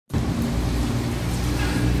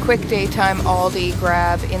quick daytime Aldi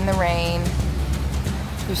grab in the rain.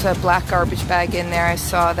 There's a black garbage bag in there I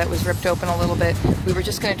saw that was ripped open a little bit. We were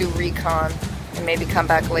just going to do recon and maybe come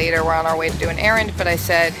back later. We're on our way to do an errand, but I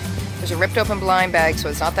said, there's a ripped open blind bag, so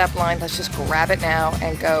it's not that blind. Let's just grab it now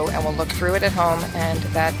and go, and we'll look through it at home, and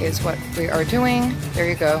that is what we are doing. There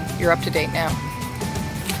you go. You're up to date now.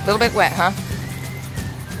 A little bit wet, huh?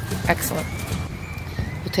 Excellent.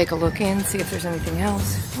 We'll take a look in, see if there's anything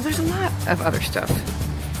else. Well, there's a lot of other stuff,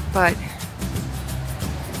 but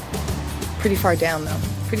pretty far down, though.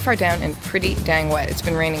 Pretty far down and pretty dang wet. It's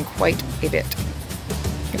been raining quite a bit.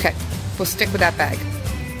 Okay, we'll stick with that bag.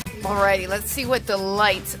 Alrighty, let's see what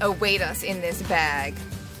delights await us in this bag.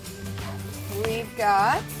 We've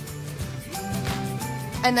got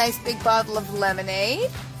a nice big bottle of lemonade.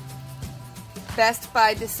 Best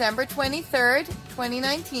by December 23rd,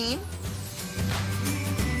 2019.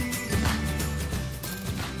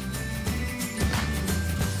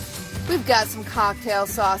 We've got some cocktail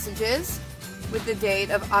sausages with the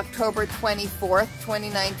date of October 24th,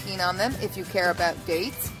 2019 on them, if you care about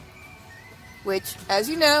dates. Which, as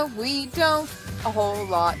you know, we don't a whole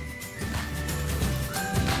lot.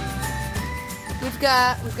 We've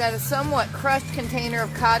got a somewhat crushed container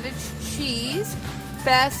of cottage cheese,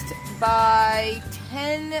 best by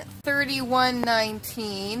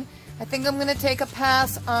 10/31/19. I think I'm going to take a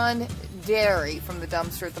pass on dairy from the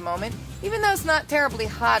dumpster at the moment, even though it's not terribly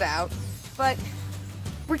hot out, but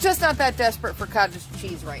we're just not that desperate for cottage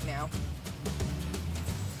cheese right now.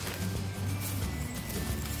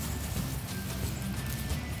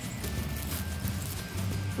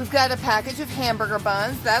 We've got a package of hamburger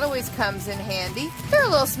buns. That always comes in handy. They're a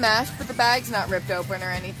little smashed, but the bag's not ripped open or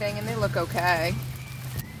anything, and they look okay.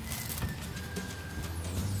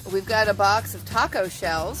 We've got a box of taco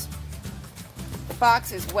shells. The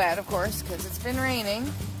box is wet, of course, because it's been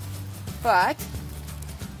raining, but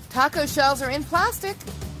taco shells are in plastic.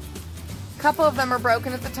 A couple of them are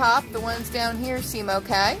broken at the top. The ones down here seem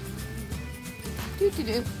okay.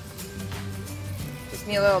 Doo-doo-doo. Just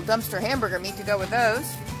need a little dumpster hamburger meat to go with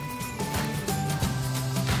those.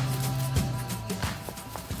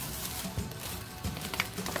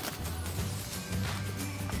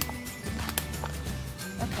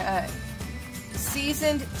 Okay.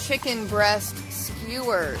 Seasoned chicken breast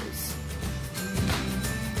skewers.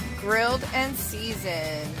 Grilled and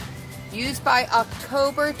seasoned. Used by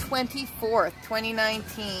October 24th,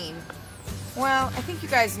 2019. Well, I think you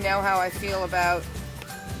guys know how I feel about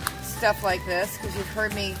stuff like this, because you've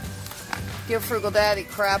heard me give Frugal Daddy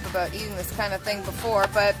crap about eating this kind of thing before,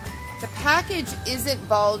 but the package isn't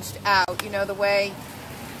bulged out, you know, the way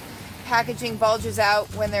packaging bulges out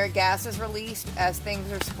when their gas is released as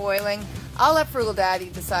things are spoiling. I'll let Frugal Daddy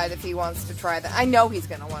decide if he wants to try that. I know he's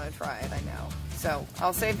going to want to try it, I know. So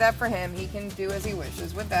I'll save that for him. He can do as he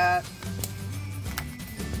wishes with that.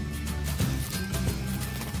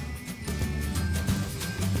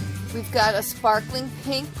 We've got a sparkling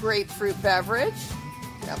pink grapefruit beverage.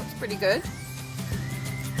 That looks pretty good.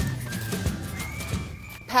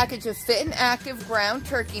 Package of Fit and Active ground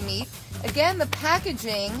turkey meat. Again, the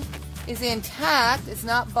packaging is intact. It's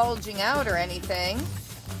not bulging out or anything.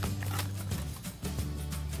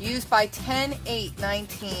 Used by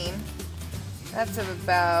 10/8/19. That's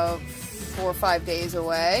about 4 or 5 days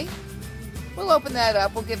away. We'll open that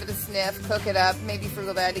up. We'll give it a sniff, cook it up. Maybe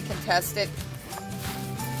Frugal Daddy can test it.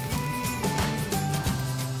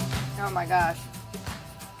 Oh my gosh.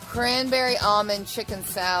 Cranberry almond chicken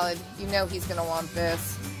salad. You know he's going to want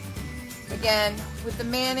this. Again, with the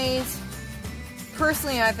mayonnaise,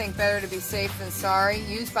 personally I think better to be safe than sorry.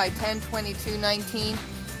 Used by 10/22/19.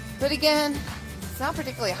 But again, it's not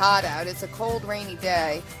particularly hot out. It's a cold, rainy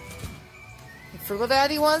day. If Frugal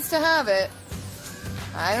Daddy wants to have it,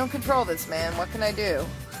 I don't control this man. What can I do?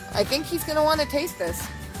 I think he's going to want to taste this.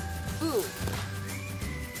 Ooh.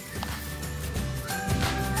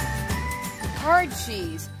 Hard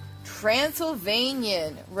cheese.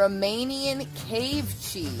 Transylvanian Romanian cave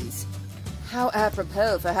cheese. How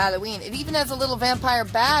apropos for Halloween. It even has a little vampire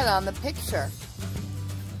bat on the picture.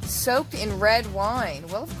 Soaked in red wine.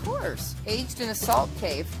 Well, of course. Aged in a salt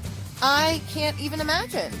cave. I can't even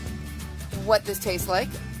imagine what this tastes like.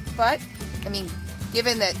 But, I mean,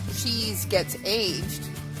 given that cheese gets aged,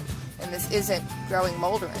 and this isn't growing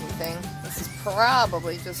mold or anything, this is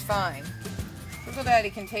probably just fine. Frugal Daddy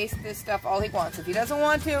can taste this stuff all he wants. If he doesn't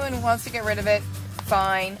want to and wants to get rid of it,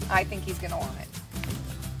 fine. I think he's going to want it.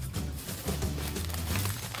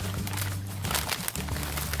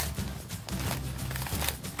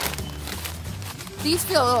 These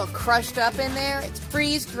feel a little crushed up in there. It's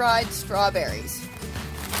freeze-dried strawberries.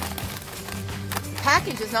 The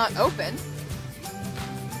package is not open.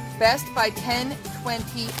 Best by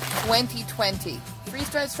 10/20/2020.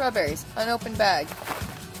 Freeze-dried strawberries, unopened bag.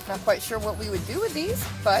 Not quite sure what we would do with these,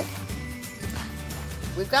 but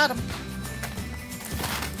we've got them.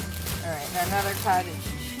 All right, now another cottage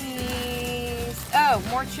cheese. Oh,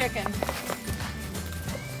 more chicken.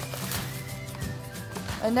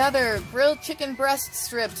 Another grilled chicken breast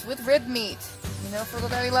strips with rib meat. You know, Frugal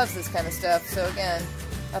Daddy loves this kind of stuff, so again,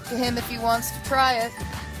 up to him if he wants to try it.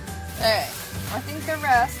 Alright, I think the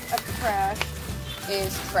rest of the trash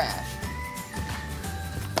is trash.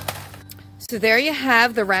 So there you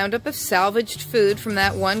have the roundup of salvaged food from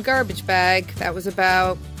that one garbage bag. That was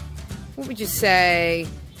about, what would you say,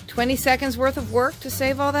 20 seconds worth of work to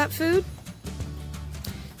save all that food?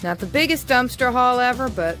 Not the biggest dumpster haul ever,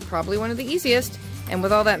 but probably one of the easiest. And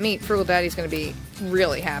with all that meat, Frugal Daddy's going to be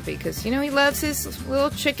really happy because, you know, he loves his little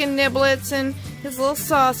chicken niblets and his little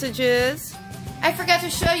sausages. I forgot to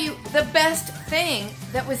show you the best thing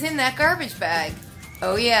that was in that garbage bag.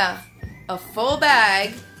 Oh yeah, a full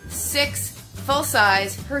bag, 6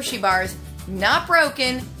 full-size Hershey bars, not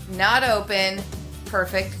broken, not open,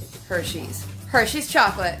 perfect Hershey's. Hershey's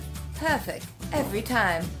chocolate, perfect every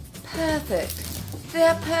time, perfect.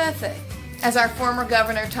 They're perfect. As our former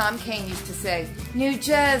governor Tom Kean used to say, New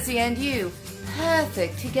Jersey and you,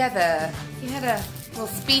 perfect together. He had a little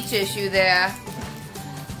speech issue there.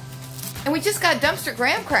 And we just got dumpster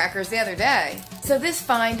graham crackers the other day. So this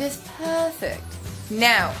find is perfect.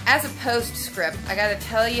 Now, as a postscript, I gotta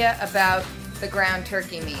tell you about the ground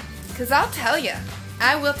turkey meat. Because I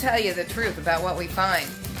will tell you the truth about what we find.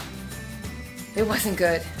 It wasn't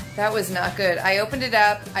good. That was not good. I opened it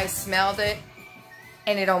up, I smelled it,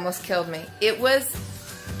 and it almost killed me. It was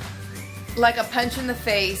like a punch in the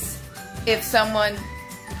face if someone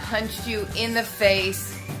punched you in the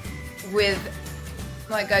face with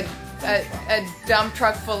like a dump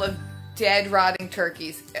truck full of dead, rotting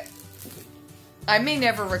turkeys. I may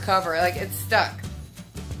never recover. Like, it's stuck.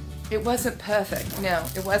 It wasn't perfect. No,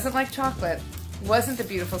 it wasn't like chocolate. It wasn't the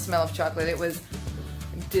beautiful smell of chocolate. It was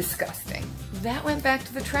disgusting. That went back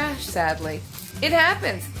to the trash, sadly. It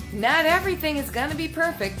happens. Not everything is gonna be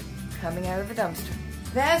perfect coming out of the dumpster.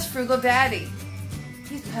 That's Frugal Daddy.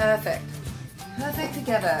 He's perfect. Perfect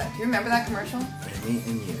together. Do you remember that commercial? Me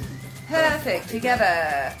and you. Perfect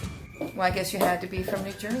together. Well, I guess you had to be from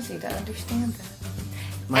New Jersey to understand that.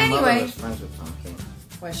 My mother was friends with Tom Kean.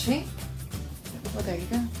 Was she? Well, there you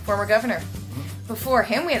go. Former governor. Before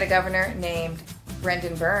him, we had a governor named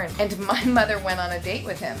Brendan Byrne, and my mother went on a date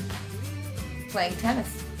with him, playing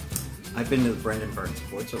tennis. I've been to the Brendan Byrne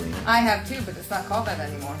Sports Arena. I have too, but it's not called that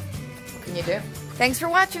anymore. What can you do? Thanks for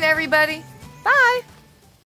watching, everybody. Bye!